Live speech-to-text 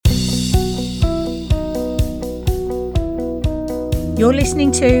You're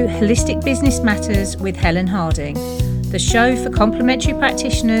listening to Holistic Business Matters with Helen Harding, the show for complementary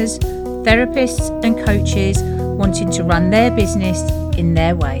practitioners, therapists and coaches wanting to run their business in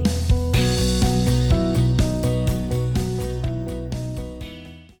their way.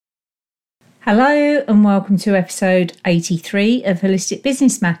 Hello and welcome to episode 83 of Holistic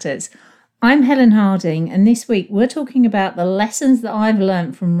Business Matters. I'm Helen Harding, and this week we're talking about the lessons that I've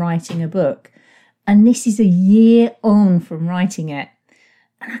learnt from writing a book. And this is a year on from writing it.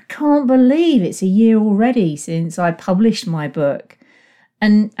 And I can't believe it's a year already since I published my book.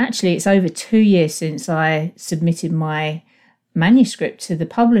 And actually, it's over 2 years since I submitted my manuscript to the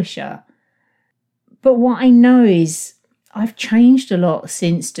publisher. But what I know is I've changed a lot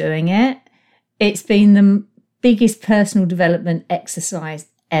since doing it. It's been the biggest personal development exercise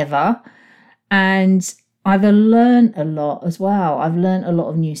ever. And I've learned a lot as well. I've learned a lot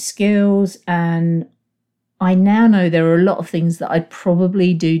of new skills, and I now know there are a lot of things that I'd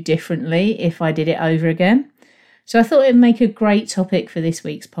probably do differently if I did it over again. So I thought it'd make a great topic for this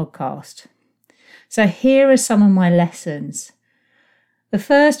week's podcast. So here are some of my lessons. The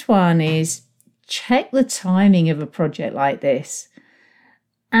first one is check the timing of a project like this.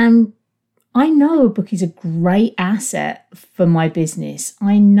 And I know a book is a great asset for my business.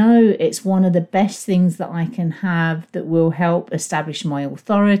 I know it's one of the best things that I can have that will help establish my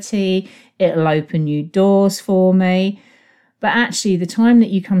authority. It'll open new doors for me. But actually, the time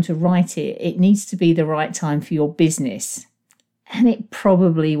that you come to write it, it needs to be the right time for your business. And it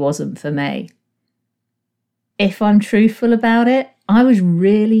probably wasn't for me. If I'm truthful about it, I was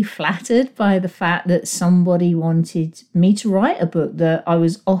really flattered by the fact that somebody wanted me to write a book, that I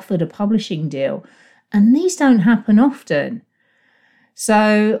was offered a publishing deal. And these don't happen often.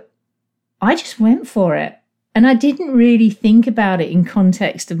 So I just went for it. And I didn't really think about it in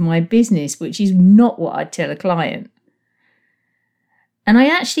context of my business, which is not what I'd tell a client. And I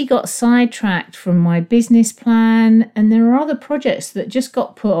actually got sidetracked from my business plan. And there are other projects that just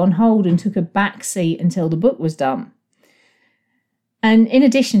got put on hold and took a back seat until the book was done. And in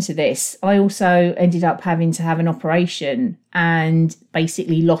addition to this, I also ended up having to have an operation and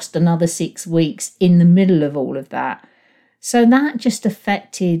basically lost another 6 weeks in the middle of all of that. So that just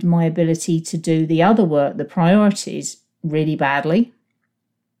affected my ability to do the other work, the priorities, really badly.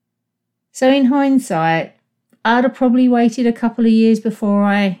 So in hindsight, I'd have probably waited a couple of years before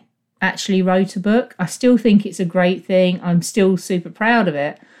I actually wrote a book. I still think it's a great thing. I'm still super proud of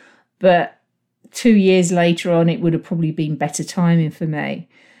it. But 2 years later on, it would have probably been better timing for me.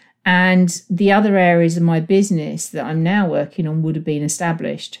 And the other areas of my business that I'm now working on would have been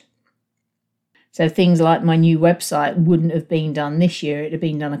established. So things like my new website wouldn't have been done this year. It'd have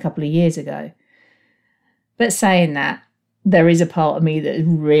been done a couple of years ago. But saying that, there is a part of me that is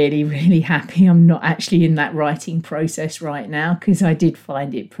really, really happy I'm not actually in that writing process right now, because I did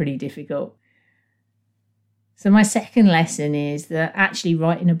find it pretty difficult. So my second lesson is that actually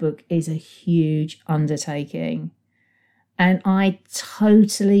writing a book is a huge undertaking. And I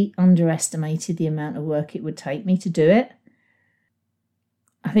totally underestimated the amount of work it would take me to do it.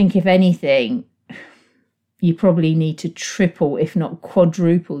 I think if anything, you probably need to triple, if not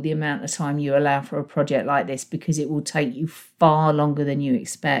quadruple, the amount of time you allow for a project like this, because it will take you far longer than you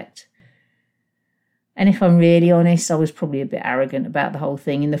expect. And if I'm really honest, I was probably a bit arrogant about the whole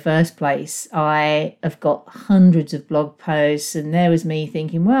thing in the first place. I have got hundreds of blog posts, and there was me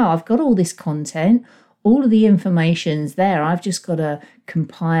thinking, well, I've got all this content, all of the information's there. I've just got to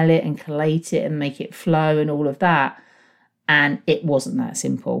compile it and collate it and make it flow and all of that. And it wasn't that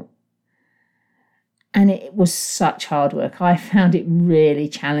simple. And it was such hard work. I found it really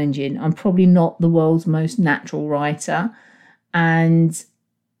challenging. I'm probably not the world's most natural writer. And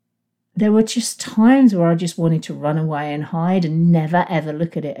there were just times where I just wanted to run away and hide and never, ever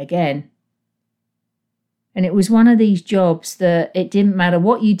look at it again. And it was one of these jobs that it didn't matter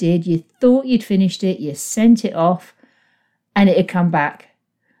what you did. You thought you'd finished it, you sent it off, and it would come back.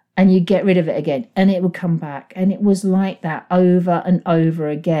 And you'd get rid of it again, and it would come back. And it was like that over and over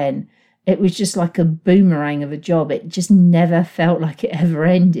again. It was just like a boomerang of a job. It just never felt like it ever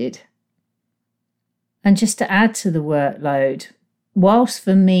ended. And just to add to the workload, whilst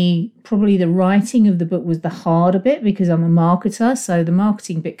for me, probably the writing of the book was the harder bit because I'm a marketer, so the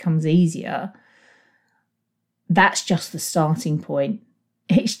marketing bit comes easier. That's just the starting point.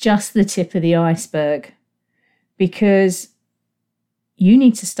 It's just the tip of the iceberg, because you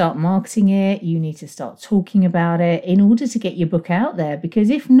need to start marketing it. You need to start talking about it in order to get your book out there, because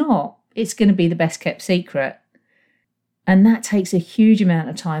if not, it's going to be the best kept secret. And that takes a huge amount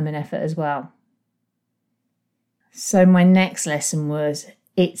of time and effort as well. So my next lesson was,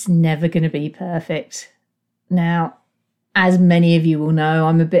 it's never going to be perfect. Now, as many of you will know,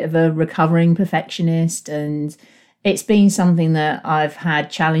 I'm a bit of a recovering perfectionist, and it's been something that I've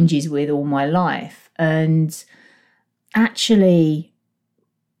had challenges with all my life. And actually,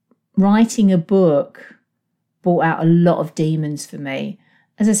 writing a book brought out a lot of demons for me.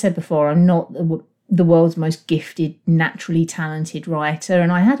 As I said before, I'm not the world's most gifted, naturally talented writer,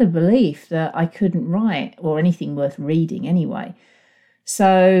 and I had a belief that I couldn't write, or anything worth reading anyway.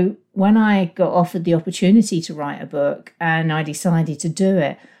 So when I got offered the opportunity to write a book and I decided to do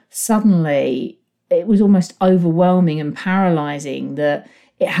it, suddenly it was almost overwhelming and paralyzing that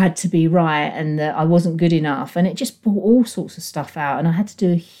it had to be right and that I wasn't good enough. And it just brought all sorts of stuff out. And I had to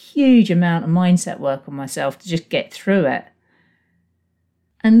do a huge amount of mindset work on myself to just get through it.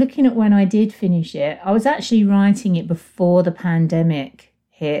 And looking at when I did finish it, I was actually writing it before the pandemic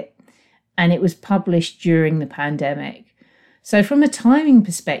hit, and it was published during the pandemic. So from a timing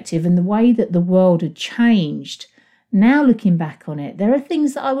perspective and the way that the world had changed, now looking back on it, there are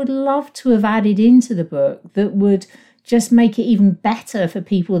things that I would love to have added into the book that would just make it even better for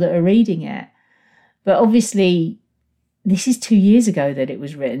people that are reading it. But obviously, this is 2 years ago that it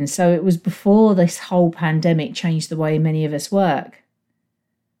was written, so it was before this whole pandemic changed the way many of us work.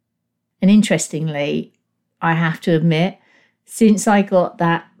 And interestingly, I have to admit, since I got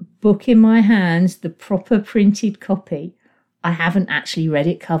that book in my hands, the proper printed copy, I haven't actually read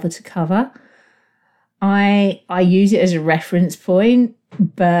it cover to cover. I use it as a reference point,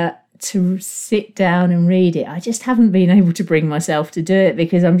 but to sit down and read it, I just haven't been able to bring myself to do it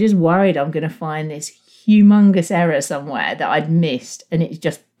because I'm just worried I'm going to find this humongous error somewhere that I'd missed, and it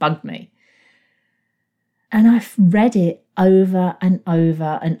just bugged me. And I've read it over and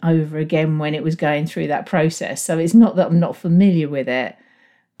over and over again when it was going through that process. So it's not that I'm not familiar with it,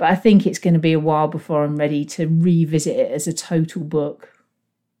 but I think it's going to be a while before I'm ready to revisit it as a total book.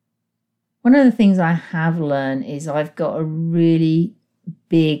 One of the things I have learned is I've got a really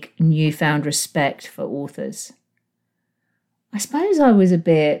big newfound respect for authors. I suppose I was a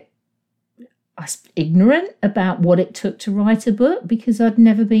bit ignorant about what it took to write a book because I'd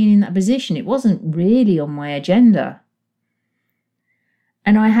never been in that position. It wasn't really on my agenda.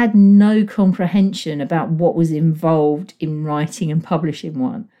 And I had no comprehension about what was involved in writing and publishing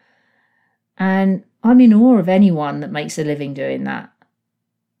one. And I'm in awe of anyone that makes a living doing that.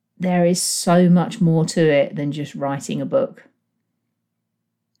 There is so much more to it than just writing a book.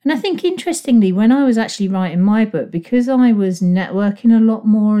 And I think, interestingly, when I was actually writing my book, because I was networking a lot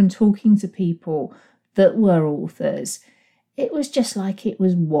more and talking to people that were authors, it was just like it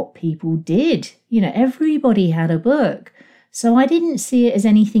was what people did. You know, everybody had a book. So I didn't see it as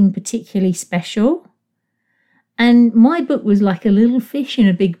anything particularly special. And my book was like a little fish in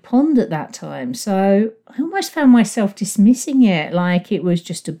a big pond at that time. So I almost found myself dismissing it like it was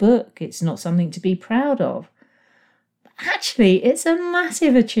just a book. It's not something to be proud of. But actually, it's a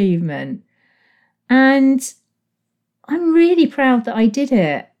massive achievement. And I'm really proud that I did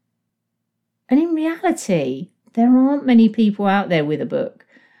it. And in reality, there aren't many people out there with a book.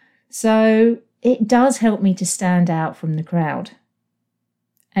 So it does help me to stand out from the crowd.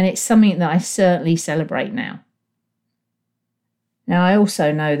 And it's something that I certainly celebrate now. Now, I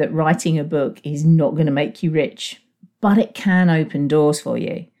also know that writing a book is not going to make you rich, but it can open doors for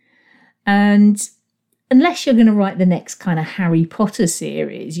you. And unless you're going to write the next kind of Harry Potter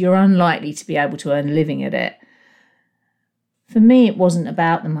series, you're unlikely to be able to earn a living at it. For me, it wasn't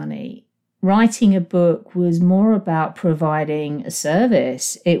about the money. Writing a book was more about providing a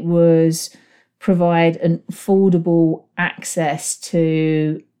service. It was provide an affordable access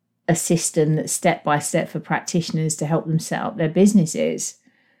to a system that's step-by-step for practitioners to help them set up their businesses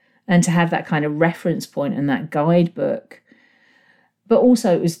and to have that kind of reference point and that guidebook. But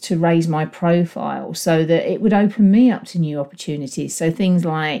also it was to raise my profile so that it would open me up to new opportunities. So things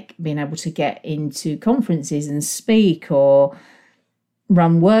like being able to get into conferences and speak or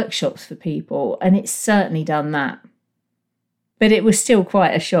run workshops for people. And it's certainly done that. But it was still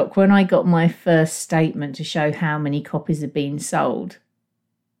quite a shock when I got my first statement to show how many copies had been sold.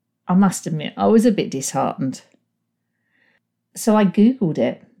 I must admit, I was a bit disheartened. So I Googled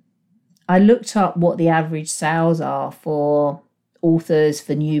it. I looked up what the average sales are for authors,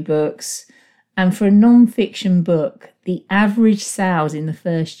 for new books. And for a non-fiction book, the average sales in the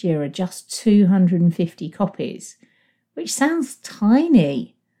first year are just 250 copies, which sounds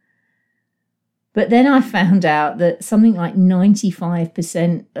tiny. But then I found out that something like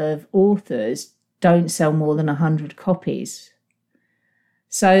 95% of authors don't sell more than 100 copies.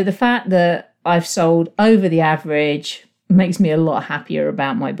 So the fact that I've sold over the average makes me a lot happier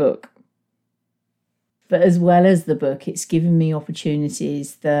about my book. But as well as the book, it's given me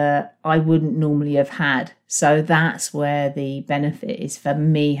opportunities that I wouldn't normally have had. So that's where the benefit is for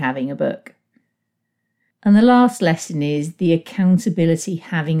me having a book. And the last lesson is the accountability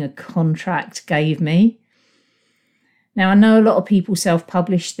having a contract gave me. Now, I know a lot of people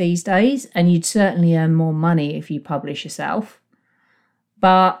self-publish these days, and you'd certainly earn more money if you publish yourself.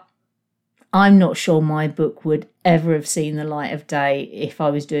 But I'm not sure my book would ever have seen the light of day if I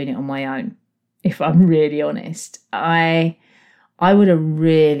was doing it on my own. If I'm really honest, I would have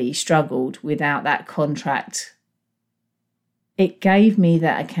really struggled without that contract. It gave me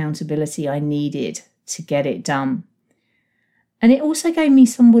that accountability I needed to get it done. And it also gave me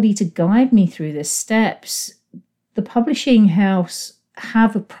somebody to guide me through the steps. The publishing house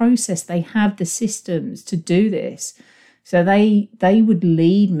have a process, they have the systems to do this. So they would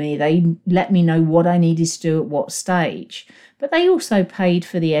lead me, they let me know what I needed to do at what stage. But they also paid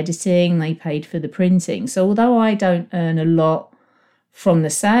for the editing, they paid for the printing. So although I don't earn a lot from the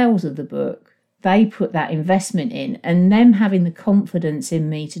sales of the book, they put that investment in, and them having the confidence in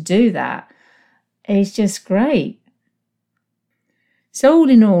me to do that is just great. So all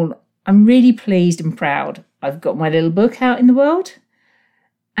in all, I'm really pleased and proud. I've got my little book out in the world,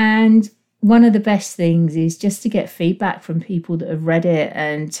 and one of the best things is just to get feedback from people that have read it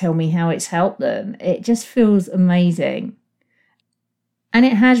and tell me how it's helped them. It just feels amazing. And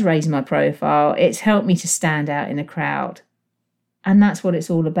it has raised my profile. It's helped me to stand out in a crowd. And that's what it's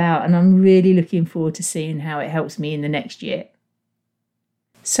all about. And I'm really looking forward to seeing how it helps me in the next year.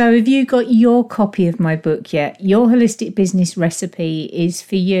 So have you got your copy of my book yet? Your Holistic Business Recipe is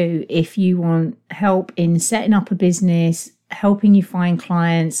for you if you want help in setting up a business, helping you find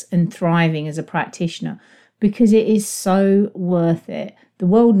clients and thriving as a practitioner, because it is so worth it. The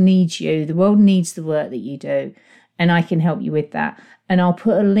world needs you. The world needs the work that you do. And I can help you with that. And I'll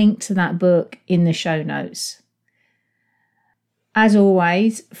put a link to that book in the show notes. As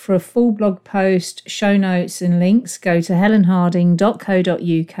always, for a full blog post, show notes and links, go to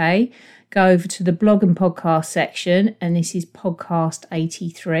helenharding.co.uk, go over to the blog and podcast section, and this is podcast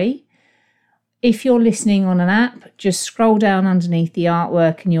 83. If you're listening on an app, just scroll down underneath the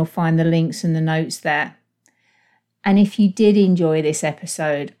artwork and you'll find the links and the notes there. And if you did enjoy this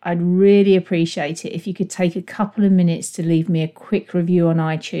episode, I'd really appreciate it if you could take a couple of minutes to leave me a quick review on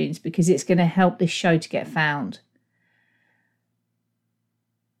iTunes, because it's going to help this show to get found.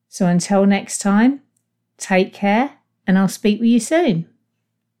 So until next time, take care, and I'll speak with you soon.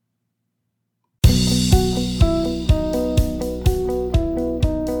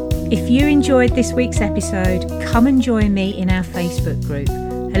 If you enjoyed this week's episode, come and join me in our Facebook group,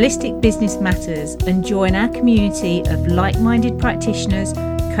 Holistic Business Matters, and join our community of like-minded practitioners,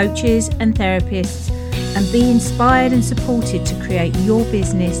 coaches and therapists, and be inspired and supported to create your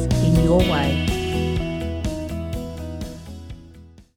business in your way.